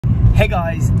Hey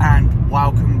guys, and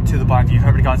welcome to the Bayern View.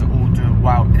 Hope you guys are all doing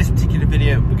well. In this particular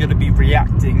video, we're going to be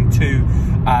reacting to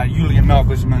Julian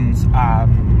Nagelsmann's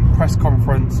press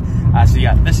conference. So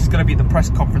yeah, this is going to be the press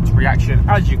conference reaction.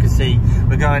 As you can see,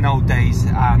 we're going old days.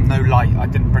 No light. I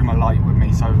didn't bring my light with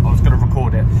me, so I was going to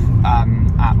record it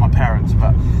at my parents'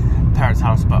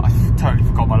 house, but I totally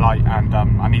forgot my light, and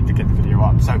I need to get the video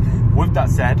up. So with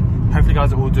that said, hopefully you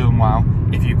guys are all doing well.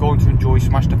 If you're going to enjoy,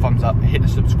 smash the thumbs up, hit the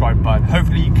subscribe button.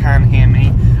 Hopefully you can hear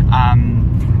me.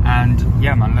 And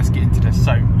yeah, man, let's get into this.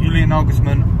 So Julian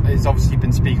Nagelsmann has obviously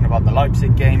been speaking about the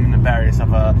Leipzig game and the various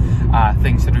other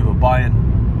things to do with Bayern.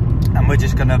 And we're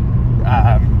just gonna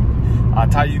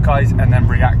tell you guys and then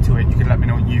react to it. You can let me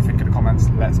know what you think in the comments.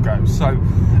 Let's go. So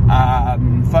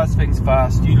first things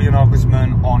first, Julian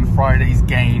Nagelsmann on Friday's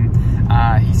game,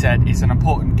 he said it's an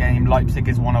important game. Leipzig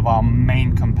is one of our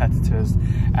main competitors.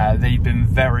 They've been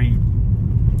very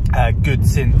good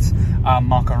since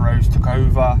Marco Rose took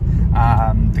over.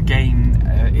 The game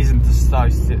isn't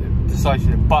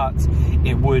decisive, but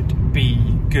it would be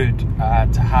good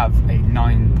to have a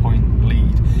 9-point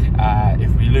lead.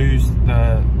 If we lose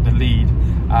the lead,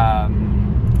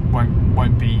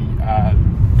 won't be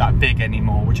that big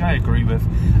anymore, which I agree with.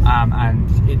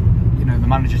 And it, you know, the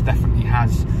manager definitely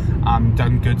has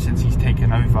done good since he's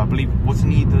taken over. I believe,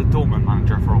 wasn't he the Dortmund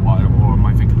manager for a while, or am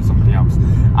I thinking of somebody else?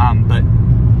 But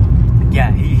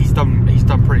yeah, he's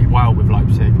done pretty well with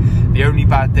Leipzig. The only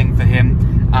bad thing for him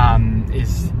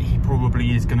is he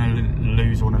probably is going to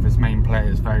lose one of his main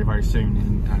players very, very soon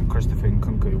in Christopher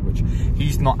Nkunku, which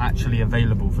he's not actually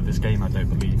available for this game, I don't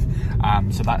believe.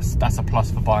 So that's a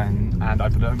plus for Bayern, and I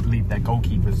don't believe their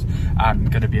goalkeeper's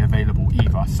going to be available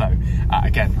either. So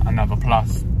again, another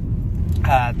plus.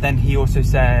 Then he also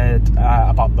said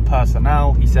about the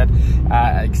personnel. He said,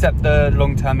 except the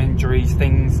long-term injuries,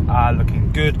 things are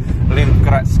looking good. Leon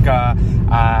Goretzka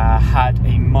had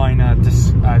a minor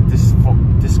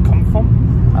discomfort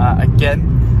again,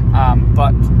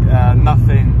 but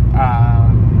nothing,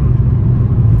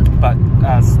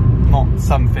 not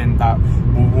something that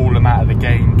will rule him out of the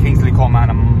game. Kingsley Coman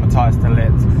and Matthias de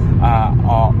Ligt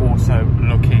are also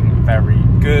looking very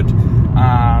good.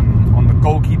 On the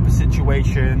goalkeeper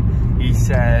situation, he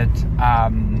said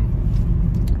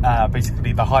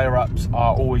basically the higher-ups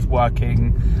are always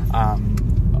working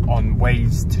on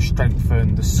ways to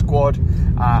strengthen the squad,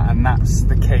 and that's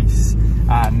the case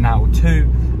now too.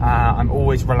 I'm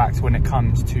always relaxed when it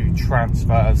comes to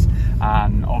transfers,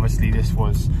 and obviously this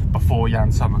was before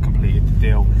Jan Sommer completed the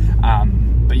deal.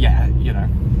 But yeah, you know,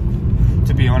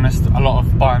 to be honest, a lot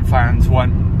of Bayern fans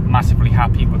weren't massively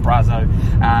happy with Brazo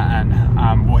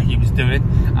and what he was doing,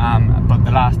 but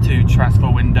the last two transfer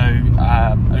window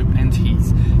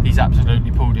openings, he's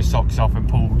absolutely pulled his socks off and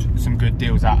pulled some good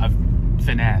deals out of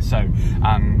thin air. So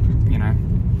you know,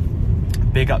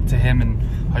 big up to him, and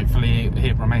hopefully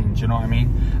it remains, you know what I mean?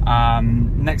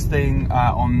 Next thing,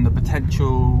 on the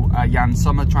potential Jan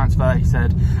Sommer transfer, he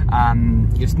said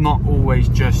it's not always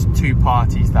just two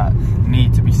parties that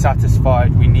need to be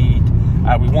satisfied. We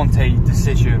want a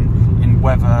decision in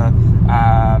whether,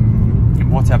 in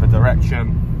whatever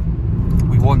direction.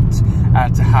 We want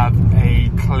to have a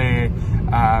clear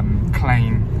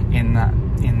claim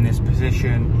in this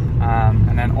position.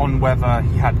 And then on whether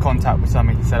he had contact with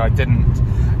someone, he said, I didn't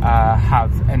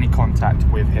have any contact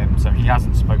with him, so he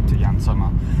hasn't spoke to Jan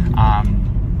Sommer.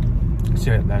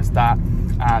 So yeah, there's that.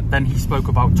 Then he spoke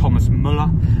about Thomas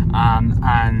Müller,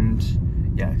 and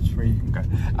yeah, it's free. Okay.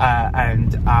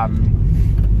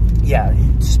 Yeah,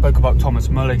 he spoke about Thomas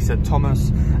Müller. He said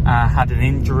Thomas had an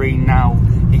injury. Now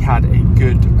he had a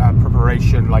good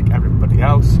preparation like everybody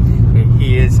else.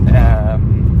 He is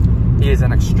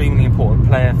an extremely important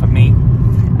player for me.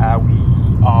 We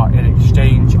are in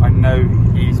exchange. I know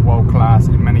he's world class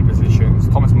in many positions.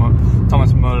 Thomas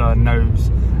Müller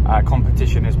knows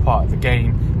competition is part of the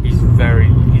game. He's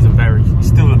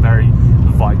still a very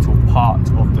vital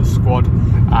part of the squad.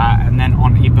 And then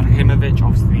on Ibrahimovic,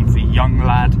 obviously the young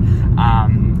lad,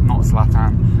 not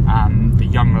Zlatan, the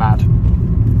young lad.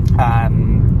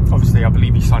 Obviously, I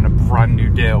believe he signed a brand new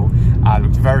deal.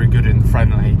 Looked very good in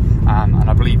friendly, and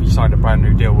I believe he signed a brand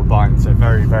new deal with Bayern. So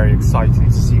very, very exciting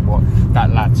to see what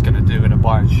that lad's going to do in a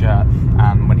Bayern shirt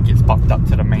when he gets bumped up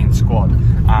to the main squad.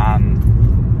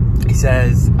 He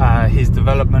says his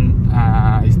development,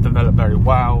 he's developed very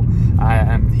well.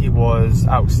 He was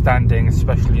outstanding,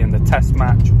 especially in the test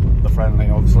match, the friendly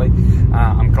obviously.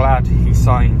 I'm glad he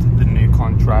signed the new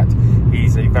contract.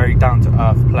 He's a very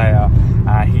down-to-earth player.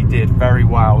 He did very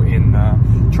well in the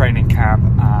training camp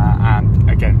and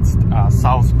against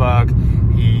Salzburg.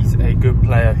 He's a good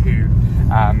player who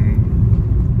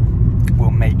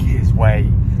will make his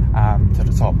way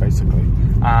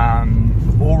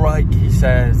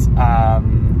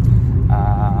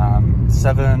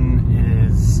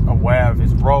aware of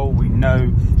his role. We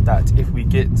know that if we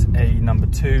get a number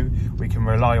 2, we can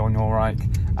rely on Ulreich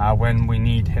when we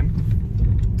need him.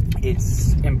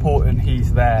 It's important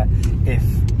he's there. If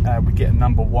we get a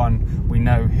number 1, we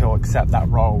know he'll accept that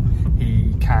role.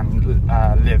 He can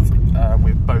live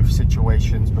with both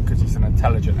situations because he's an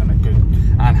intelligent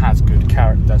and has good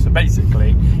character. So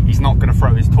basically, he's not going to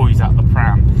throw his toys out the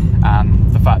pram.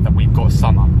 The fact that we've got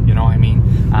Summer, you know what I mean?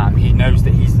 He knows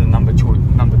that he's the number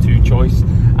 2 choice,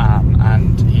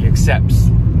 and he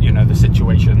accepts, you know, the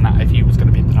situation that if he was going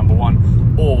to be the number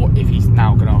 1, or if he's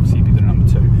now going to obviously be the number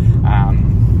 2.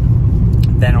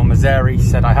 Then on Mazzari, he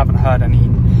said, I haven't heard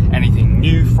anything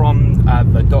new from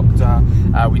the doctor.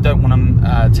 We don't want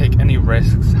to take any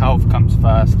risks. Health comes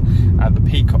first. The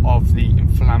peak of the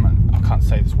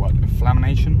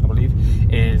inflammation, I believe,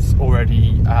 is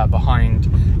already behind.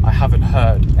 I haven't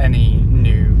heard any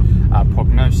new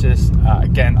prognosis.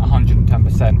 Again,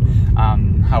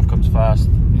 110%. Health comes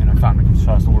first. You know, family comes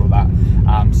first. All of that.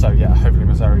 So yeah, hopefully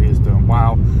Mazzari is doing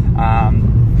well.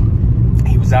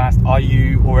 He was asked, are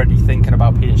you already thinking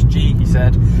about PSG? He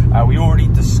said, we already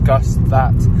discussed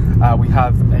that. We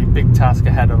have a big task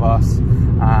ahead of us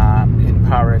in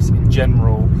Paris. In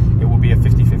general, it will be a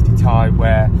 50-50 tie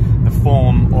where the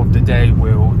form of the day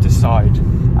will decide.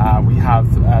 We have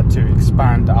to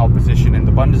expand our position in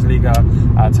the Bundesliga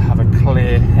to have a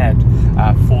clear head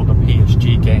for the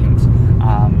PSG games,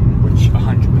 which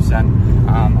 100%,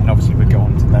 and obviously we'll go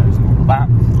on to those and all of that.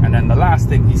 And then the last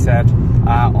thing he said,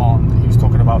 he was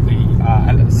talking about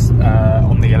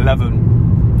on the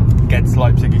 11 against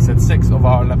Leipzig. He said 6 of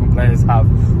our 11 players have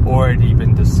already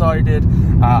been decided.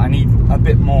 I need a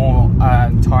bit more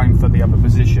time for the other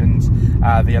positions.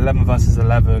 The 11 versus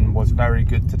 11 was very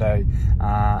good today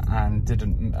and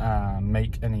didn't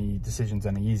make any decisions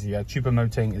any easier.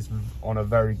 Choupo-Moting is on a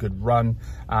very good run.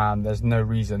 There's no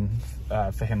reason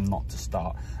for him not to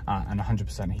start, and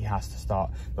 100% he has to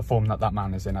start. The form that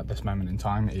man is in at this moment in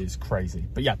time is crazy.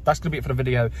 But yeah, that's gonna be it for the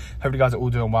video. Hope you guys are all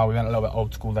doing well. We went a little bit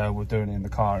old school there. We're doing it in the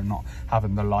car and not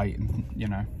having the light and, you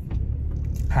know,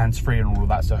 hands-free and all of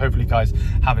that. So hopefully you guys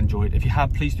have enjoyed. If you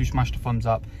have, please do smash the thumbs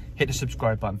up, hit the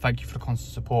subscribe button. Thank you for the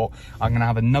constant support. I'm gonna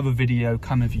have another video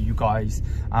coming for you guys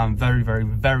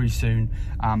very soon,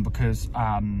 because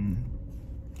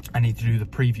I need to do the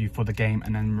preview for the game,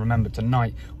 and then remember,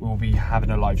 tonight we will be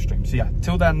having a live stream. So yeah,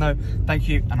 till then though, thank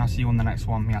you, and I'll see you on the next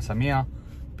one. Mia sa mia.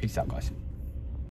 Peace out, guys.